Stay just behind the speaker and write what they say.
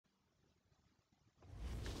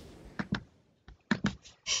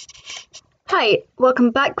Hi,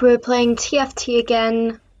 welcome back. We're playing TFT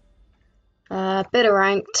again. Bit of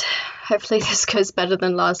ranked. Hopefully this goes better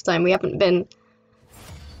than last time. We haven't been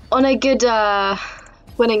on a good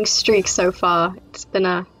winning streak so far. It's been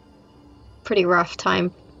a pretty rough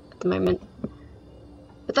time at the moment.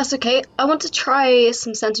 But that's okay. I want to try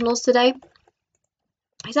some Sentinels today.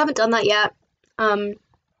 I haven't done that yet.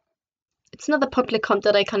 It's another popular comp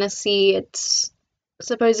that I kind of see. It's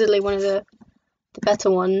supposedly one of the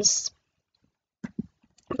better ones.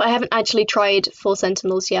 But I haven't actually tried full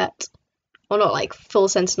Sentinels yet. Well, not like full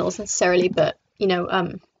Sentinels necessarily, but, you know,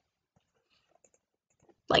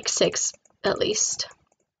 like 6 at least.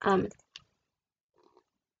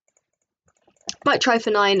 Might try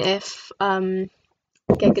for 9 if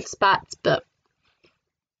get good spats, but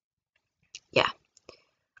yeah.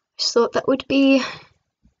 Just thought that would be a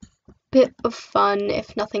bit of fun,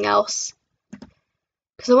 if nothing else.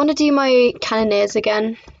 Because I want to do my Cannoneers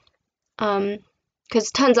again. Because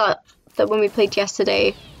it turns out that when we played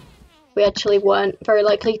yesterday, we actually weren't very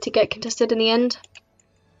likely to get contested in the end.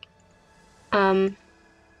 So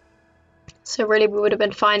really we would have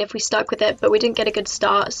been fine if we stuck with it, but we didn't get a good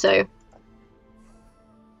start, so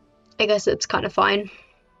I guess it's kind of fine.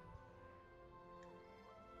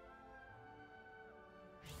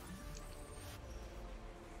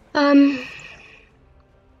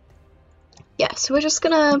 Yeah, so we're just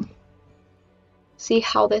gonna see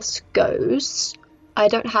how this goes. I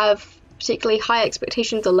don't have particularly high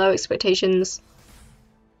expectations or low expectations.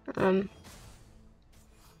 I'd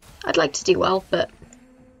like to do well, but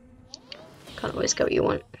can't always get what you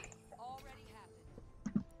want.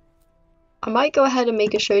 I might go ahead and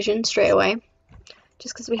make a Shojin straight away,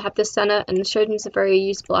 just because we have this Senna, and Shojin's a very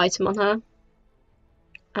useful item on her.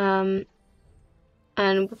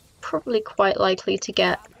 And we're probably quite likely to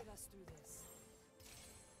get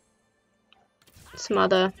some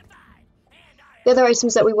the other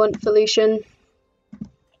items that we want for Lucian,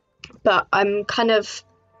 but I'm kind of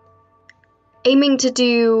aiming to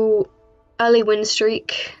do early win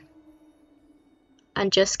streak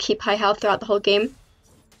and just keep high health throughout the whole game,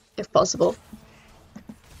 if possible.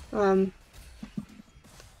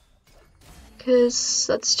 Because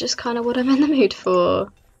that's just kind of what I'm in the mood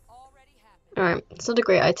for. Alright, it's not a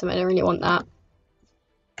great item, I don't really want that.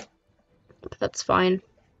 But that's fine.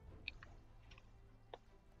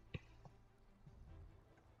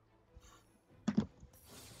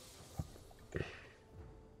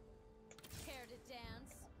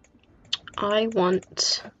 I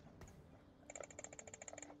want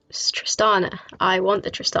Tristana. I want the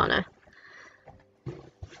Tristana.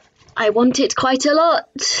 I want it quite a lot,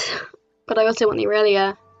 but I also want the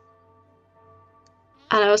Aurelia.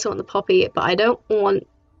 And I also want the Poppy, but I don't want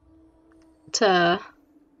to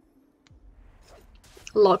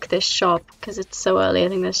lock this shop because it's so early. I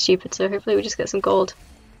think that's stupid, so hopefully we just get some gold.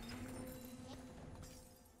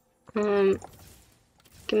 Gimme.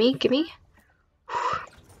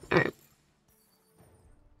 Alright.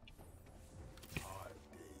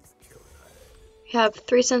 We have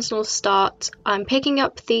 3 Sentinels start. I'm picking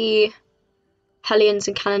up the Hellions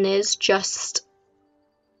and Cannoneers just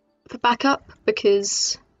for backup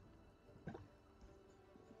because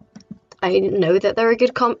I know that they're a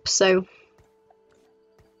good comp, so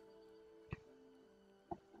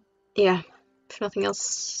yeah, if nothing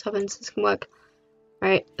else happens, this can work.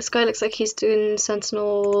 Right, this guy looks like he's doing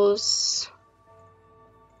Sentinels,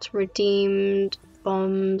 it's redeemed,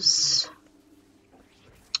 bombs.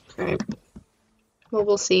 Alright, well,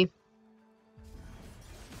 we'll see.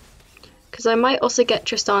 Because I might also get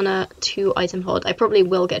Tristana to item hoard. I probably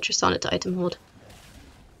will get Tristana to item hoard.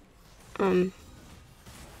 Yeah,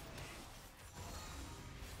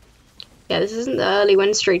 this isn't the early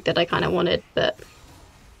win streak that I kind of wanted, but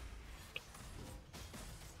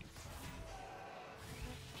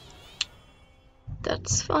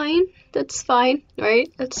that's fine. That's fine, right?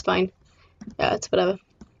 That's fine. Yeah, it's whatever.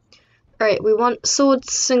 Alright, we want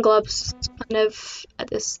swords and gloves kind of at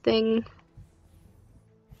this thing.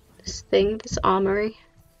 This armory.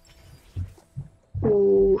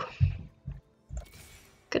 Ooh.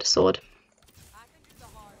 Get a sword.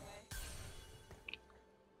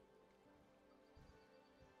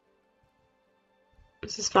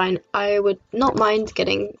 This is fine. I would not mind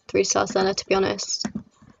getting 3-star Senna, to be honest.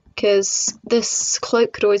 Because this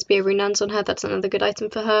cloak could always be a Runans on her, that's another good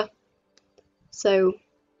item for her. So,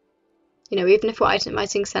 you know, even if we're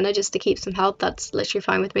itemizing Senna just to keep some health, that's literally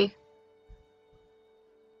fine with me.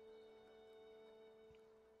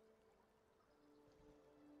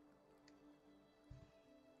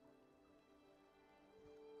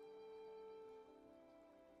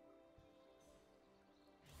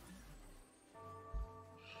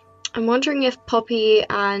 I'm wondering if Poppy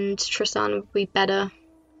and Tristan would be better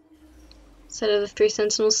instead of the 3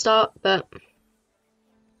 Sentinels start, but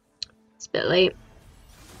it's a bit late.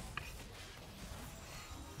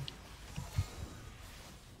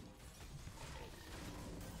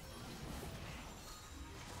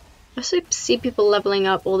 I also see people leveling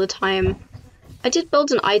up all the time. I did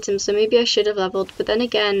build an item, so maybe I should have leveled, but then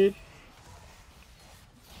again,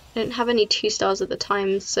 I didn't have any 2 stars at the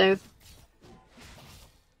time, so...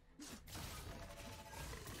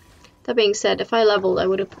 That being said, if I leveled, I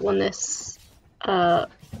would have won this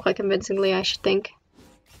quite convincingly, I should think.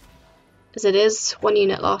 As it is, 1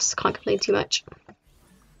 unit loss, can't complain too much.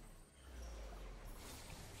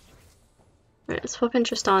 Right, let's swap in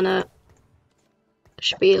Tristana.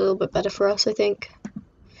 Should be a little bit better for us, I think.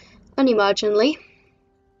 Only marginally.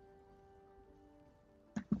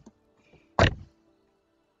 And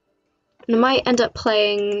I might end up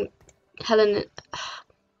playing Hellion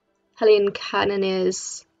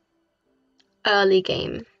Cannonier's early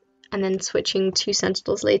game and then switching to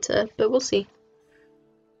Sentinels later, but we'll see.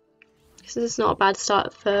 This is not a bad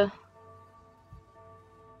start for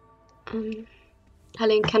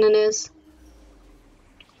Hellion Cannoniers.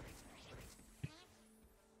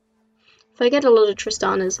 If I get a lot of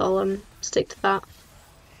Tristanas, I'll stick to that.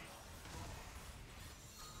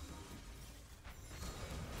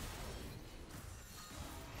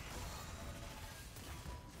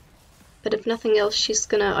 But if nothing else, she's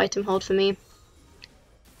gonna item hold for me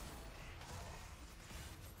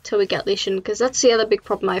till we get Lucian, because that's the other big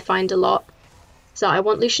problem I find a lot. So I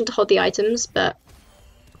want Lucian to hold the items, but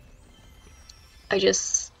I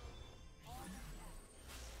just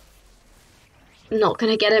not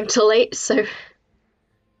gonna get him till late, so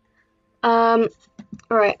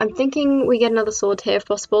alright, I'm thinking we get another sword here if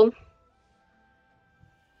possible.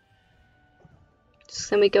 Just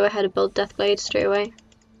then we go ahead and build Deathblade straight away.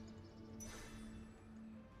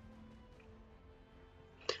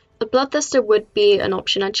 The Bloodthirster would be an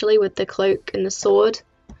option actually with the cloak and the sword.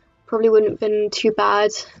 Probably wouldn't have been too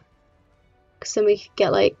bad, because then we could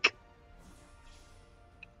get like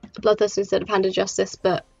Bloodthirster instead of Hand of Justice,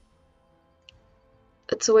 but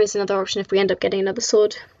it's always another option if we end up getting another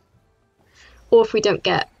sword. Or if we don't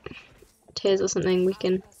get Tears or something, we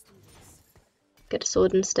can get a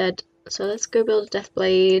sword instead. So let's go build a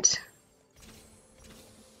Deathblade.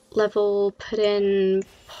 Level, put in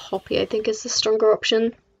Poppy, I think is the stronger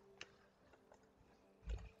option.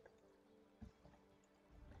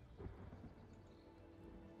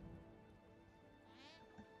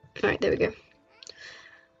 Alright, there we go.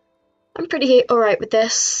 I'm pretty alright with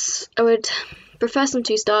this. I would prefer some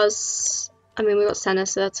 2 stars. I mean, we got Senna,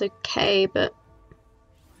 so that's okay, but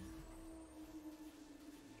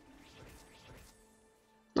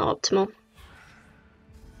not optimal.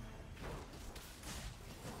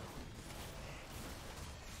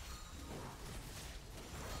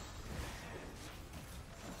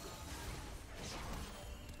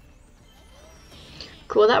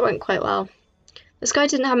 Cool, that went quite well. This guy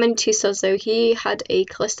didn't have many 2 stars though. He had a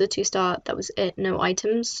Callista 2 star, that was it, no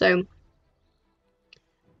items, so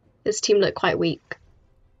his team looked quite weak.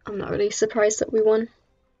 I'm not really surprised that we won.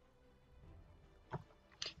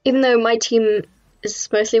 Even though my team is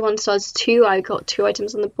mostly 1 stars 2, I got 2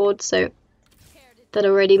 items on the board, so that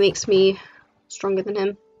already makes me stronger than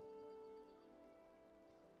him.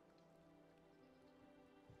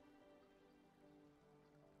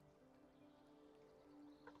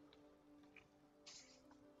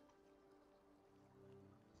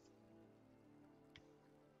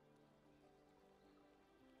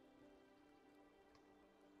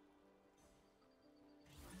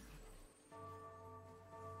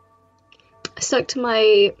 I stuck to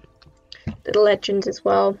my little legend as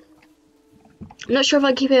well. I'm not sure if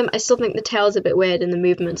I'll keep him. I still think the tail's a bit weird and the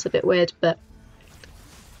movement's a bit weird, but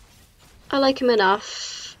I like him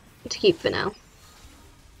enough to keep for now.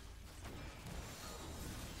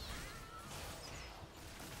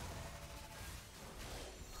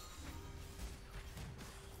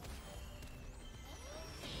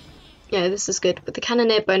 Yeah, this is good. With the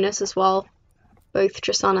Cannoneer bonus as well, both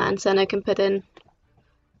Tristana and Senna can put in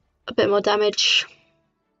a bit more damage.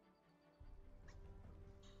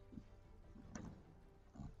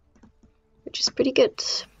 Which is pretty good.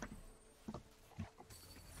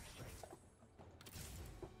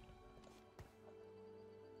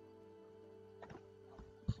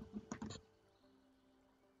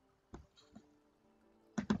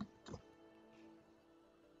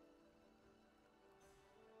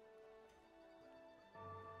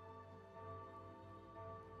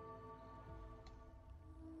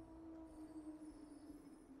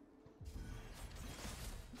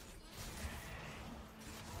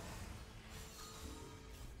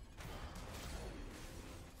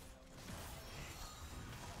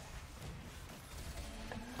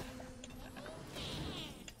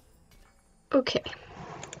 Okay.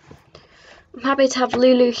 I'm happy to have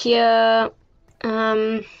Lulu here.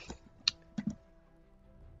 I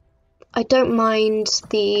don't mind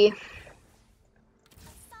the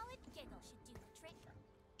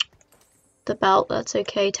belt, that's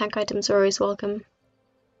okay. Tank items are always welcome.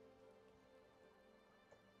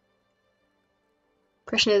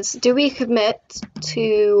 Question is, do we commit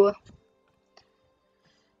to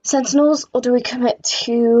Sentinels or do we commit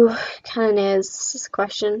to Cannoneers? This is a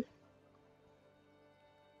question.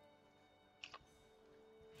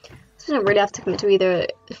 So I don't really have to commit to either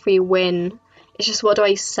if we win. It's just what do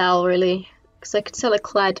I sell really? Because I could sell a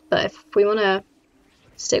Kled, but if we want to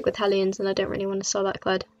stick with Hellions, then I don't really want to sell that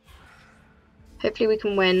Kled. Hopefully we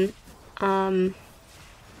can win. And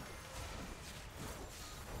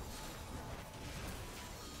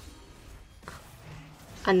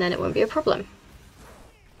then it won't be a problem.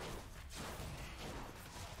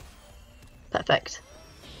 Perfect.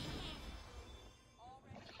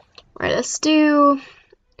 Right, let's do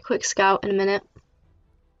a quick scout in a minute.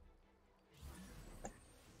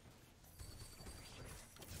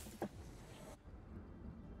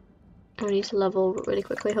 I need to level really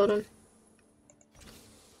quickly, hold on.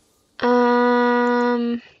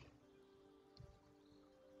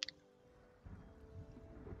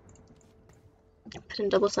 Put in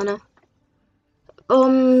double center.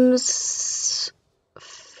 Bombs.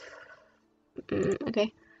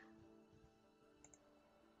 Okay.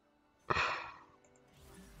 I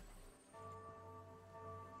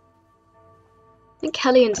think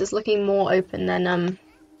Hellions is looking more open than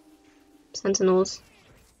Sentinels.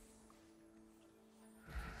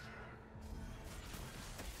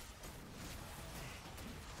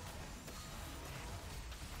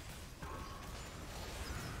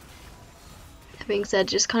 That being said,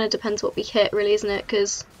 just kind of depends what we hit, really, isn't it?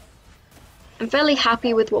 Because I'm fairly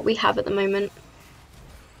happy with what we have at the moment.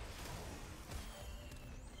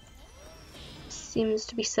 Seems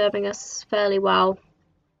to be serving us fairly well.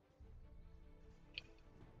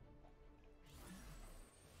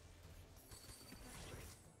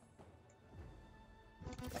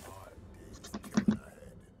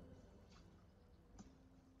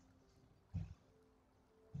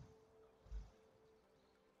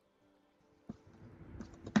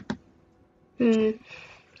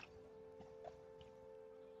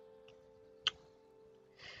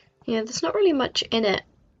 Yeah, there's not really much in it.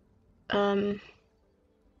 Over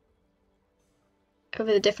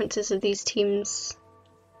the differences of these teams.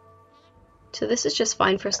 So this is just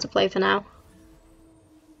fine for us to play for now.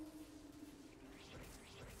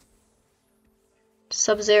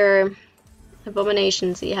 Sub-Zero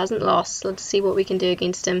Abominations, he hasn't lost. Let's see what we can do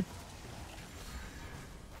against him.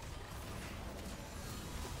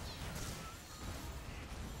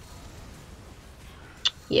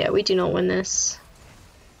 Yeah, we do not win this.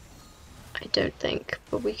 I don't think,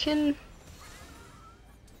 but we can...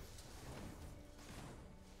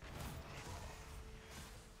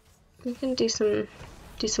 We can do some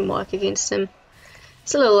work against him.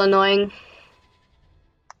 It's a little annoying.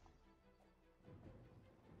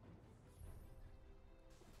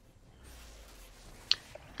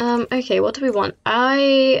 Okay, what do we want?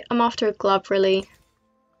 I am after a glove, really.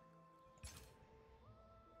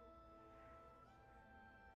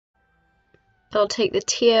 I'll take the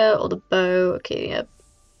tear or the bow. Okay, yeah.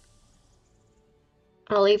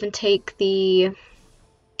 I'll even take the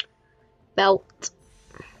belt.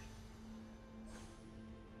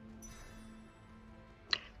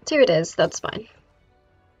 So here it is, that's fine.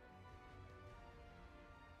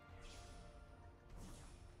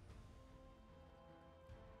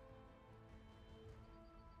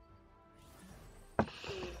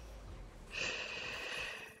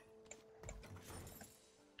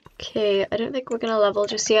 Okay, I don't think we're gonna level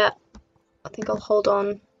just yet. I think I'll hold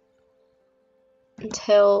on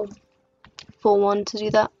until 4-1 to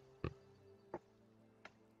do that.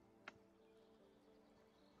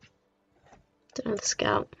 Don't know the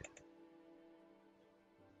scout.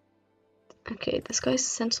 Okay, this guy's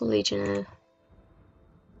Sentinel Legionnaire.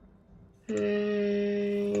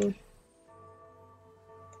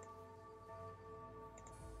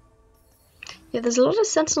 Yeah, there's a lot of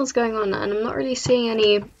Sentinels going on, and I'm not really seeing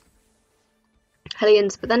any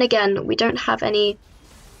Hellions, but then again, we don't have any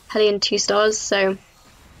Hellion 2 stars, so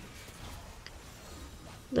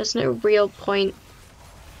there's no real point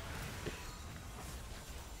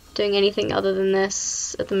doing anything other than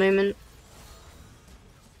this at the moment.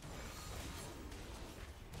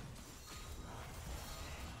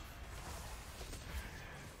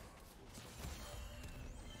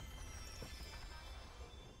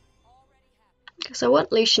 Because I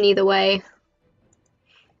want Lucian either way.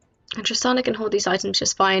 And Tristana can hold these items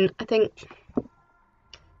just fine. I think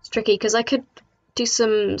it's tricky because I could do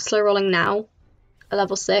some slow rolling now at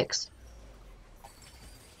level 6.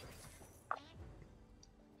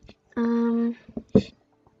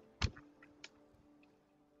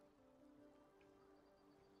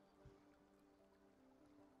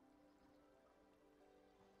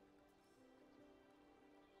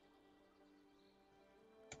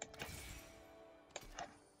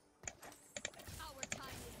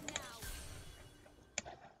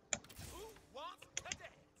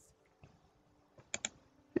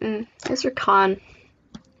 There's Rakan.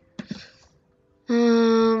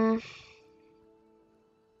 I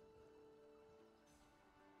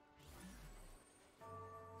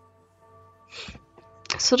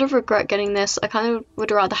sort of regret getting this. I kind of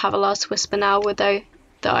would rather have a Last Whisper now with the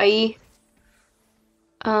IE.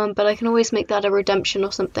 But I can always make that a redemption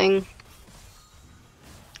or something.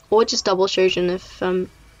 Or just double Shojin if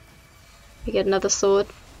we get another sword.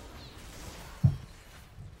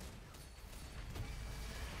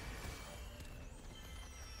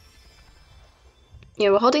 Yeah,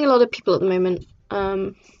 we're holding a lot of people at the moment.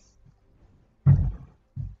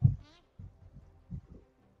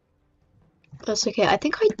 That's okay. I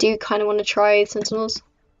think I do kind of want to try Sentinels.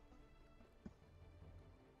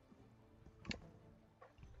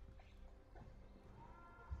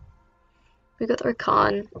 We got the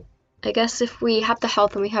Rakan. I guess if we have the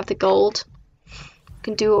health and we have the gold, we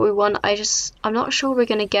can do what we want. I'm not sure we're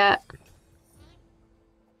gonna get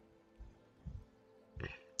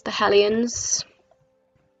the Hellions.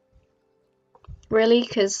 Really,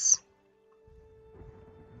 because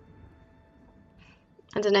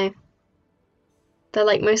I don't know. They're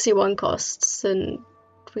like mostly one costs, and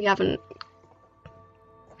we haven't.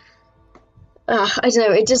 I don't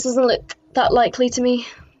know. It just doesn't look that likely to me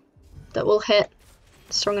that we'll hit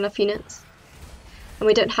strong enough units, and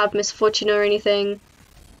we don't have Misfortune or anything.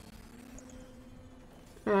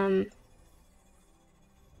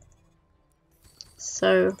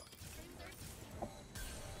 So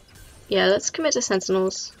yeah, let's commit to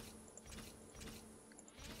Sentinels.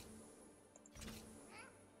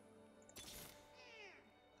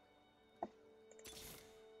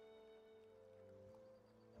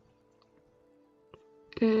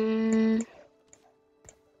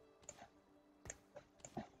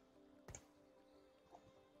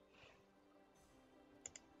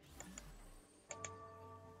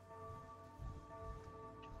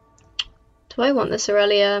 Do I want this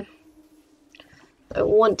Aurelia? I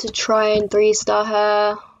want to try and 3-star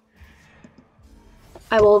her.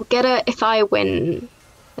 I will get her if I win.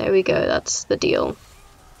 There we go, that's the deal.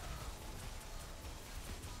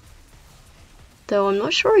 Though I'm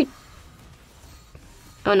not sure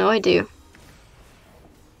Oh no, I do.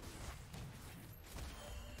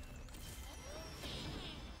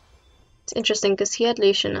 It's interesting because he had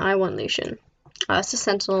Lucian, I want Lucian. Oh, that's a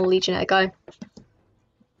Sentinel Legionnaire guy.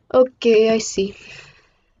 Okay, I see.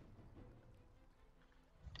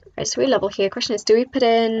 Right, so we level here. Question is, do we put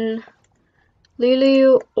in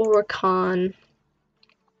Lulu or Rakan?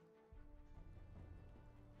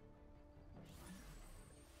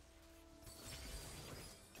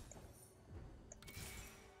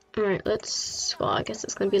 Alright, well, I guess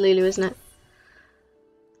it's gonna be Lulu, isn't it?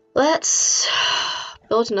 Let's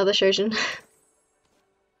build another Shojin.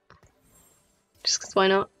 Just because why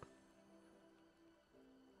not?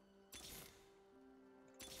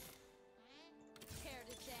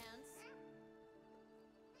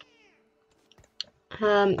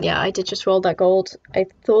 Yeah, I did just roll that gold. I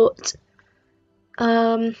thought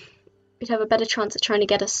we'd have a better chance at trying to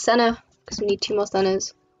get a Senna, because we need 2 more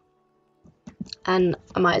Sennas. And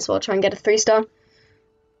I might as well try and get a 3-star.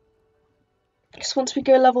 Because once we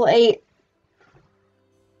go level 8,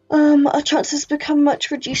 our chances become much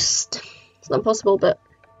reduced. It's not possible, but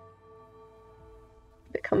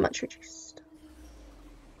become much reduced.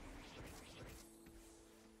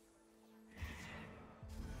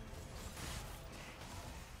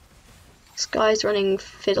 This guy's running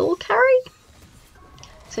Fiddle Carry?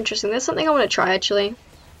 It's interesting. That's something I want to try, actually.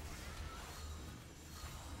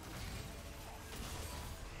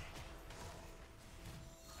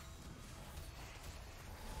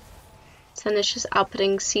 Senna's just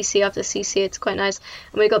outputting CC after CC. It's quite nice.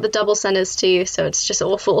 And we got the double Sennas too, so it's just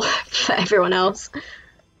awful for everyone else.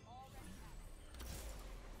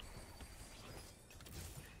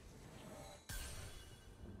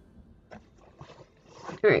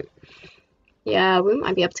 Alright. Yeah, we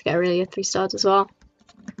might be able to get Aurelia 3-stars as well.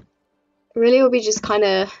 Aurelia will be just kind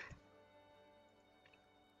of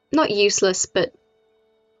not useless, but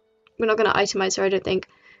we're not going to itemize her, I don't think.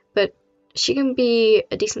 But she can be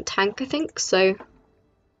a decent tank, I think, so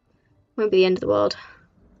Won't be the end of the world.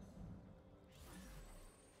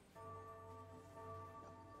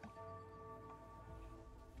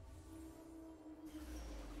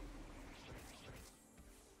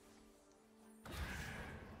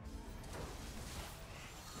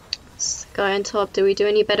 This guy on top, do we do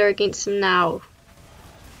any better against him now?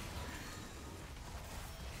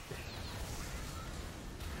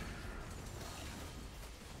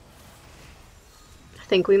 I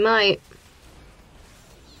think we might.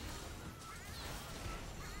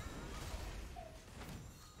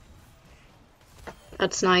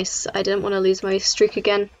 That's nice. I didn't want to lose my streak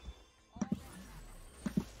again.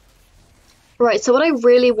 Right, so what I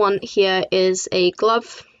really want here is a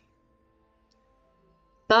glove.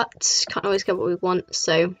 But can't always get what we want,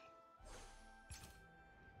 so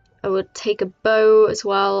I would take a bow as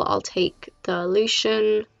well. I'll take the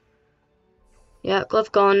Lucian. Yeah,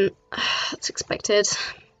 glove gone. That's expected.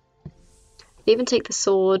 I'd even take the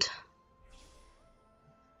sword.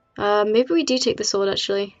 Maybe we do take the sword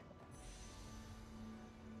actually.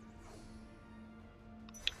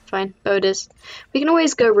 Fine, bow it is. We can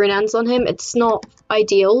always go Runaan's on him. It's not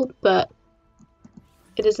ideal, but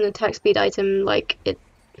it is an attack speed item. Like it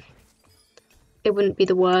wouldn't be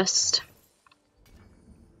the worst.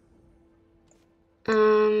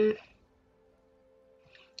 I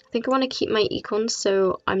think I want to keep my econ,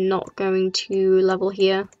 so I'm not going to level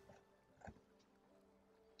here.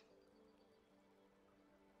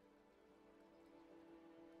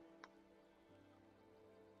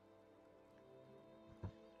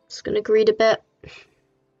 Just gonna greed a bit.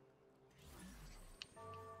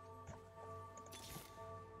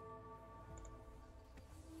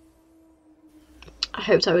 I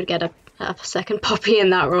hoped I would get a second poppy in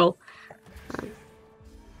that roll.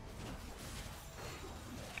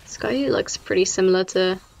 This guy looks pretty similar to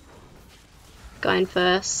the guy in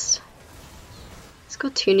first. He's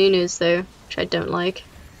got two Nunus though, which I don't like.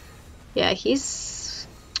 Yeah, he's...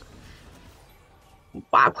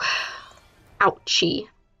 Wow. Ouchie.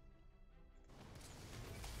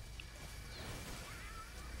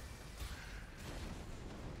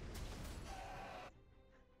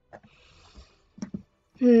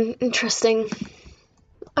 Interesting.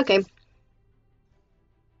 Okay.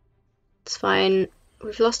 It's fine.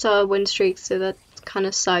 We've lost our win streak, so that kind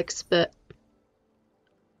of sucks, but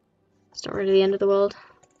it's not really the end of the world.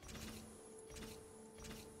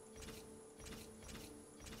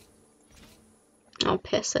 Oh,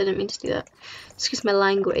 piss. I didn't mean to do that. Excuse my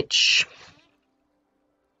language.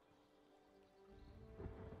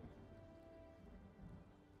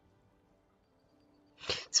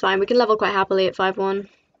 It's fine, we can level quite happily at 5-1.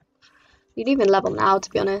 You'd even level now, to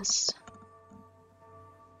be honest.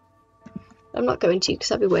 I'm not going to, because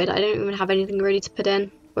that'd be weird. I don't even have anything ready to put in.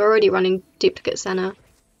 We're already running duplicate Senna.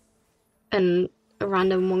 And a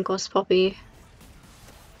random one-cost Poppy.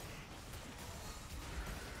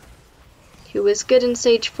 Who was good in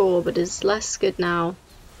stage 4, but is less good now.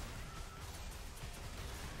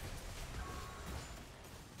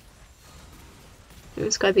 And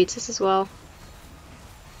this guy beats us as well.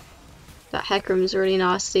 That Hecarim is really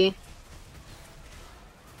nasty.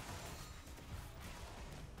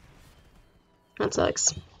 That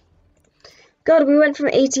sucks. God, we went from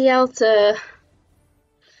 80 health to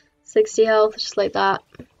 60 health, just like that.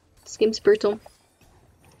 This game's brutal.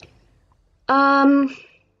 Let's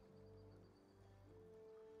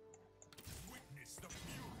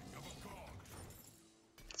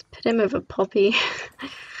put him over Poppy.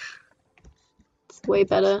 It's way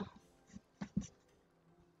better.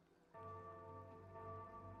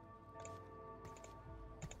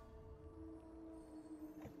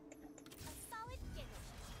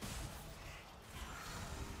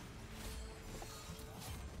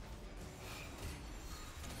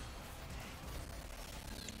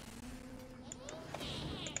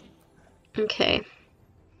 Okay,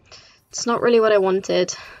 it's not really what I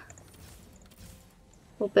wanted.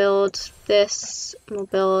 We'll build this, and we'll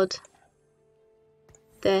build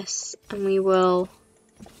this, and we will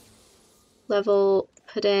level,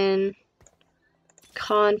 put in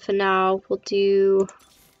Khan for now. We'll do...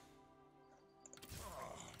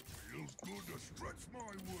 Feels good to stretch my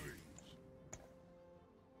wings.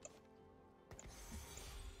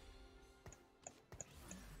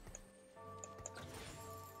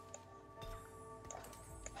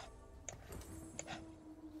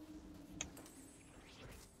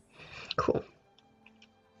 Cool.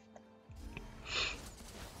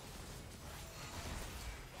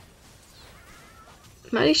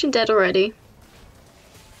 Maledicent dead already.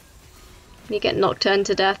 You get Nocturne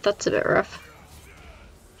to death, that's a bit rough.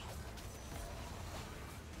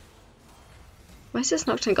 Why has this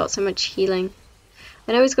Nocturne got so much healing?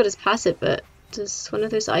 I know he's got his passive, but does one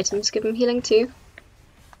of those items give him healing too?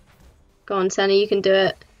 Go on, Senna, you can do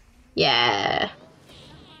it. Yeah.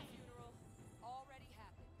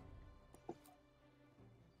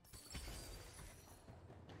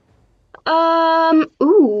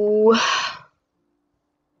 Ooh.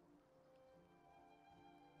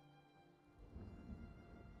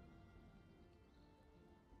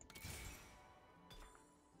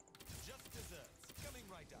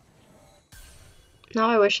 Now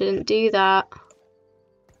I wish I didn't do that.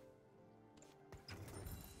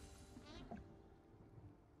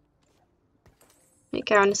 Make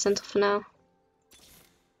Garen the center for now.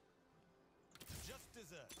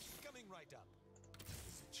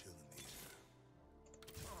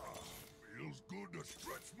 Feels good to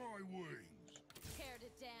stretch my wings. Care to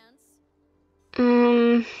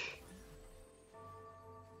dance?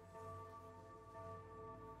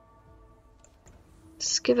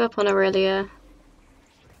 Just give up on Aurelia.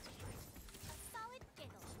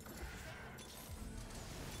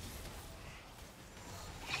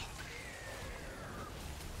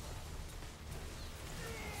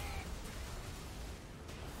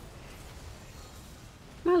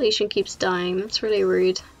 My Legion keeps dying, that's really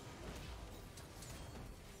rude.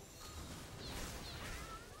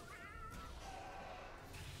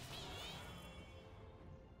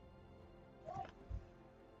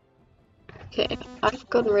 Okay, I've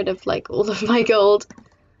gotten rid of like all of my gold.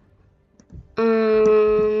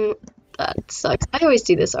 That sucks. I always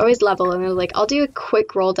do this, I always level and I'm like, I'll do a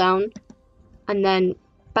quick roll down and then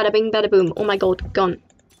bada bing bada boom, oh my gold, gone.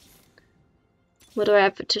 What do I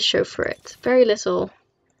have to show for it? Very little.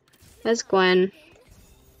 There's Gwen.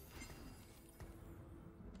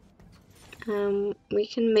 We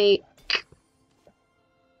can make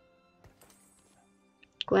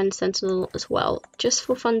Gwen Sentinel as well, just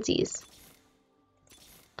for funsies.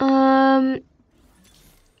 Alright,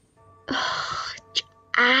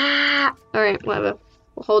 whatever.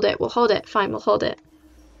 We'll hold it, fine, we'll hold it.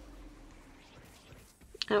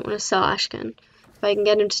 I don't want to sell Ashcan. If I can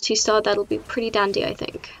get him to 2-star, that'll be pretty dandy, I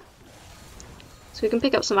think. So we can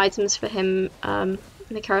pick up some items for him in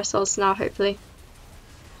the carousels now, hopefully.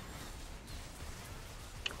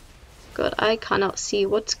 God, I cannot see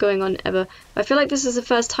what's going on ever. I feel like this is the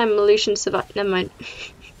first time Lucian survived. Never mind. I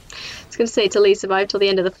was going to say Taliyah survived till the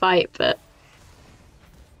end of the fight, but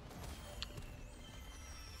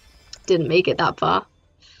didn't make it that far.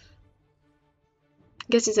 I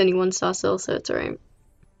guess he's only 1-star still, so it's alright.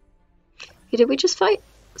 Okay, did we just fight?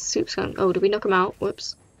 Soup's gone. Oh, did we knock him out?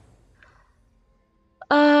 Whoops.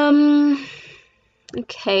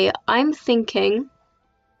 Okay, I'm thinking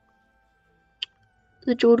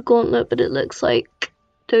the Jeweled Gauntlet, but it looks like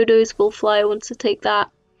Dodo's will fly wants to take that.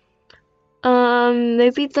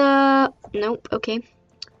 Maybe the... Nope, okay.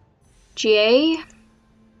 GA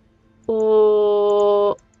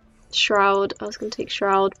or Shroud. I was gonna take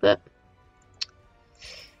Shroud, but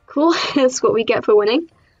cool. That's what we get for winning.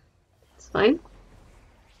 It's fine.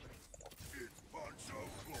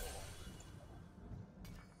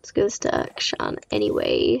 Let's go to Akshan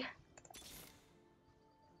anyway.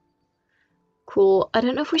 Cool. I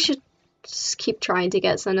don't know if we should just keep trying to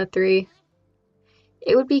get Senna 3.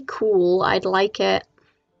 It would be cool. I'd like it.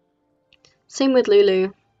 Same with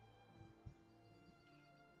Lulu.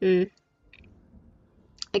 I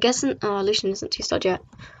guess Lucian isn't 2-starred yet.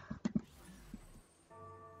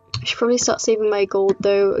 I should probably start saving my gold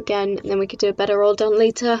though again, and then we could do a better roll down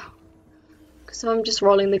later. Because if I'm just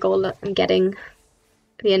rolling the gold that I'm getting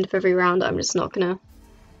at the end of every round, I'm just not gonna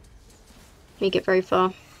make it very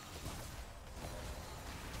far.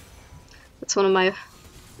 That's one of my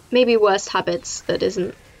maybe worst habits that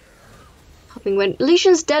isn't helping win.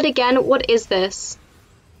 Lucian's dead again. What is this?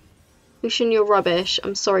 Lucian, you're rubbish.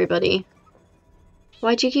 I'm sorry, buddy.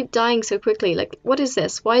 Why do you keep dying so quickly? Like, what is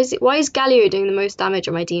this? Why is Galio doing the most damage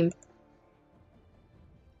on my team?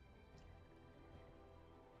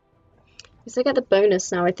 Because I get the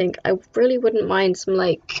bonus now, I think. I really wouldn't mind some,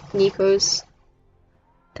 like, Nikos.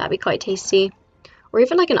 That'd be quite tasty. Or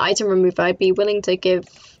even, like, an item remover. I'd be willing to give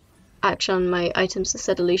Akshan my items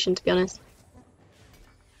instead of Lucian, to be honest.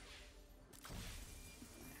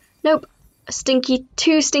 Nope.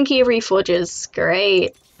 Two stinky reforges.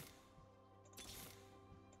 Great.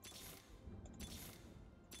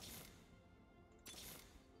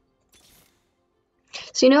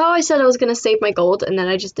 So you know how I said I was going to save my gold and then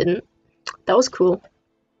I just didn't? That was cool.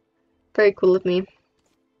 Very cool of me.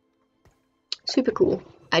 Super cool,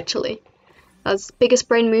 actually. That's the biggest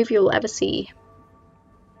brain move you'll ever see.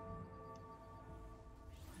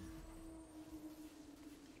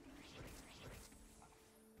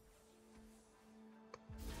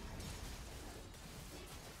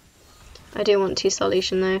 I do want 2-star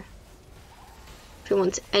Lucian though. If we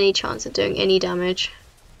want any chance of doing any damage.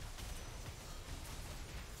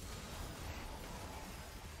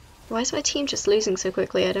 Why is my team just losing so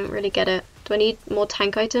quickly? I don't really get it. Do I need more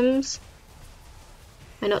tank items?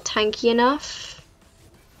 Am I not tanky enough?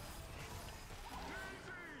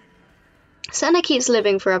 Senna keeps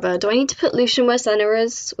living forever. Do I need to put Lucian where Senna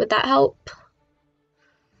is? Would that help?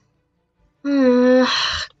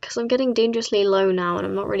 Because I'm getting dangerously low now and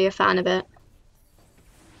I'm not really a fan of it.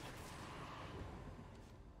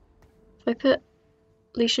 If I put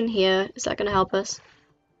Lucian here, is that going to help us?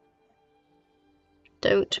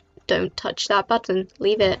 Don't touch that button.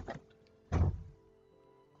 Leave it.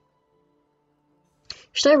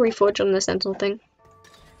 Should I reforge on the sentinel thing?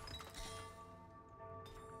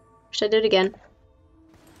 Should I do it again?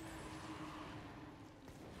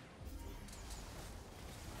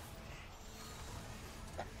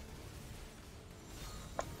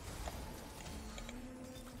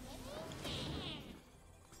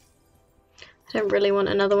 I don't really want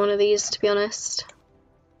another one of these, to be honest.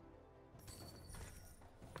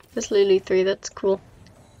 There's Lulu 3, that's cool.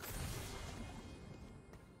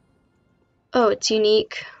 Oh, it's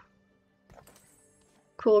unique.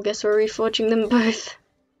 Cool, guess we're reforging them both.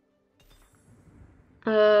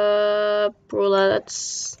 Brawler,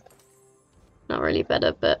 that's not really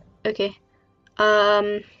better, but okay.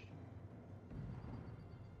 Yeah,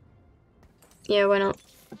 why not?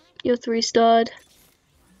 You're 3-starred.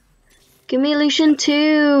 Give me Lucian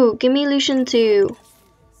 2! Give me Lucian 2!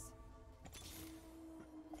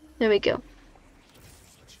 There we go.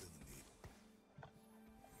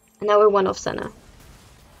 And now we're 1 off center.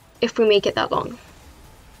 If we make it that long.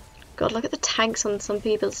 God, look at the tanks on some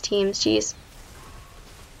people's teams, jeez.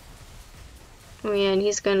 Oh yeah, and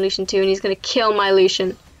he's going Lucian 2 and he's gonna kill my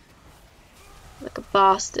Lucian. Like a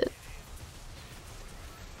bastard.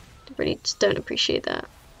 I really just don't appreciate that.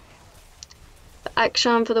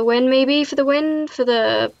 Akshan for the win, maybe? For the win? For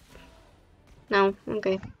the... No,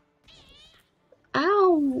 okay.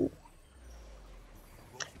 Ow!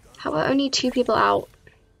 How are only 2 people out?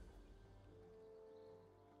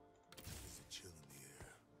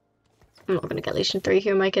 I'm not gonna get Lucian 3, who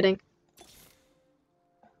am I kidding?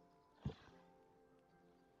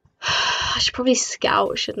 I should probably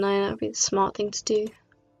scout, shouldn't I? That would be the smart thing to do.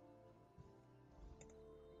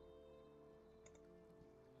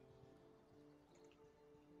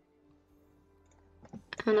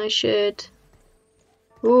 And I should...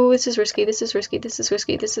 Ooh, this is risky, this is risky, this is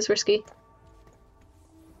risky, this is risky.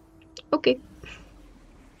 Okay.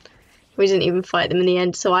 We didn't even fight them in the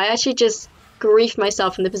end, so I actually just griefed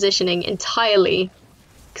myself in the positioning entirely.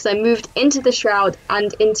 Because I moved into the shroud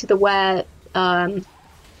and into the where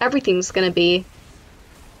everything's gonna be.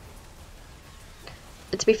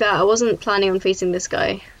 And to be fair, I wasn't planning on facing this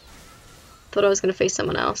guy. Thought I was gonna face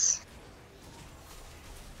someone else.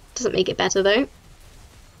 Doesn't make it better though.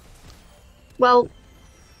 Well,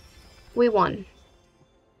 we won.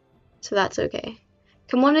 So that's okay.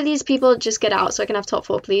 Can one of these people just get out so I can have top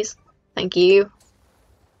 4, please? Thank you.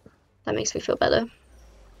 That makes me feel better.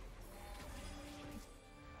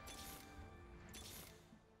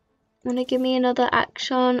 Wanna give me another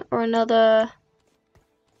action or another...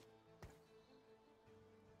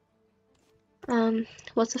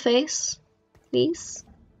 what's the face? Please?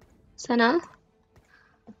 Senna?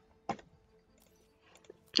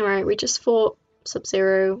 Alright, we just fought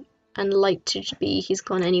Sub-Zero and Light to be, he's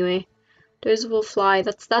gone anyway. Those will fly,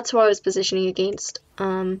 that's who I was positioning against.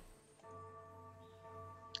 And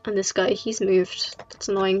this guy, he's moved. That's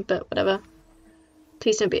annoying, but whatever.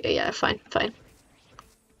 Please don't be, yeah, fine.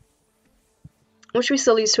 Which we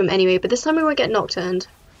still lose to him anyway, but this time we won't get Nocturned.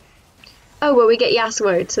 Oh, well, we get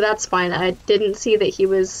Yasuo'd, so that's fine. I didn't see that he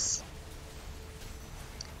was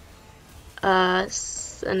an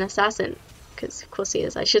assassin. Because of course he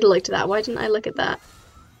is. I should have looked at that. Why didn't I look at that?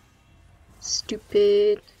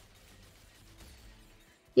 Stupid.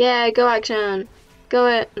 Yeah, go action. Go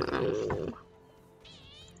it. No.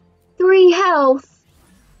 3 health.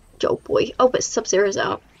 Oh boy. Oh, but Sub-Zero's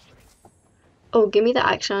out. Oh, give me the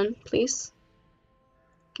action, please.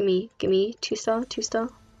 Give me 2-star, 2-star.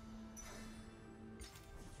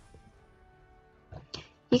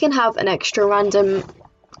 You can have an extra random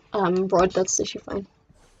rod, that's actually fine.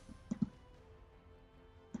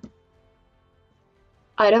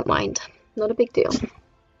 I don't mind. Not a big deal.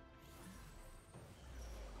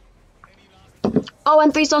 Oh,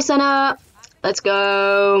 and 3-star center. Let's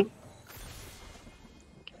go.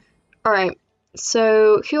 Alright.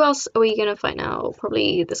 So, who else are we gonna fight now?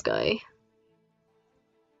 Probably this guy.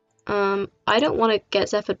 I don't want to get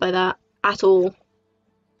Zephyr'd by that at all.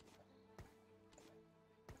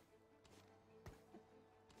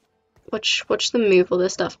 Watch them move all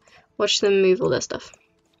this stuff. Watch them move all this stuff.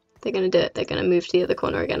 They're gonna do it. They're gonna move to the other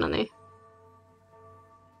corner again, aren't they?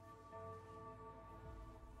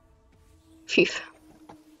 Phew.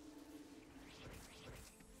 I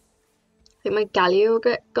think my Galio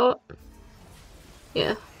got.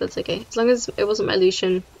 Yeah, that's okay. As long as it wasn't my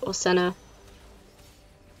Lucian or Senna.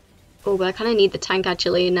 Oh, but I kind of need the tank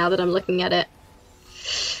actually now that I'm looking at it.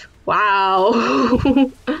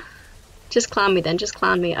 Wow. Just clan me then. Just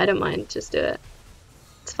clan me. I don't mind. Just do it.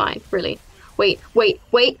 It's fine. Really. Wait.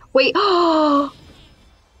 Oh.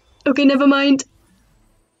 Okay, never mind.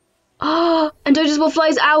 Ah, and Doja's Wolf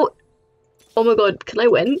flies out. Oh my god. Can I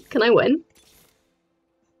win? Can I win?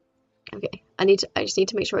 Okay. I just need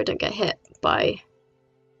to make sure I don't get hit by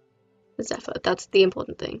the Zephyr. That's the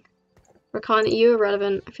important thing. Rakan, are you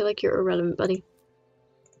irrelevant? I feel like you're irrelevant, buddy.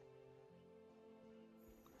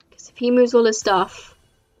 Because if he moves all his stuff,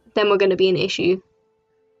 then we're going to be an issue.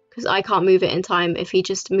 Because I can't move it in time if he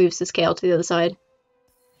just moves the scale to the other side.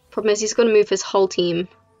 Problem is he's going to move his whole team.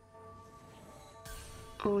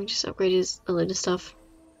 Oh, he just upgraded a load of stuff.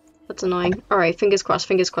 That's annoying. Alright, fingers crossed,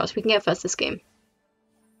 fingers crossed. We can get first this game.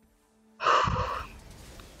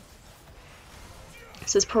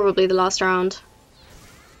 This is probably the last round.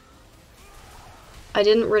 I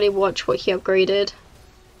didn't really watch what he upgraded.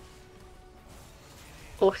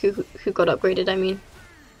 Or who got upgraded, I mean.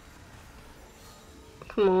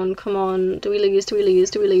 Come on, come on. Do we lose? Do we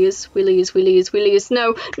lose? Do we lose? We lose, we lose, we lose.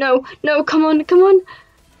 No, no, no, come on, come on.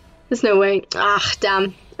 There's no way. Ah,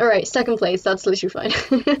 damn. Alright, second place. That's literally fine.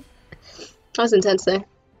 That was intense though.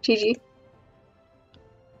 GG.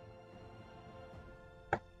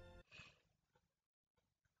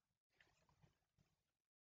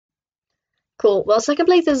 Cool. Well, second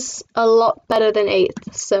place is a lot better than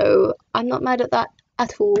 8th, so I'm not mad at that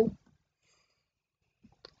at all.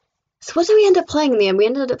 So what did we end up playing in the end? We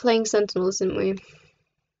ended up playing Sentinels, didn't we?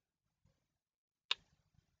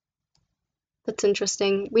 That's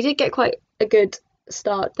interesting. We did get quite a good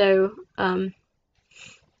start though.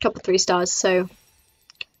 Couple 3 stars, so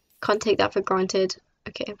can't take that for granted.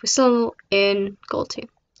 Okay, we're still in gold 2.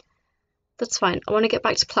 That's fine. I want to get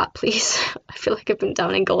back to plat, please. I feel like I've been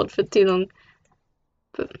down in gold for too long.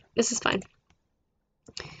 But this is fine.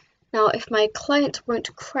 Now, if my client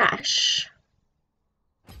won't crash...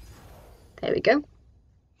 There we go.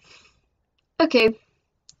 Okay. Well,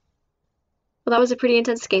 that was a pretty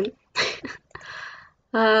intense game.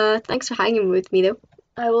 Thanks for hanging with me, though.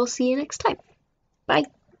 I will see you next time. Bye.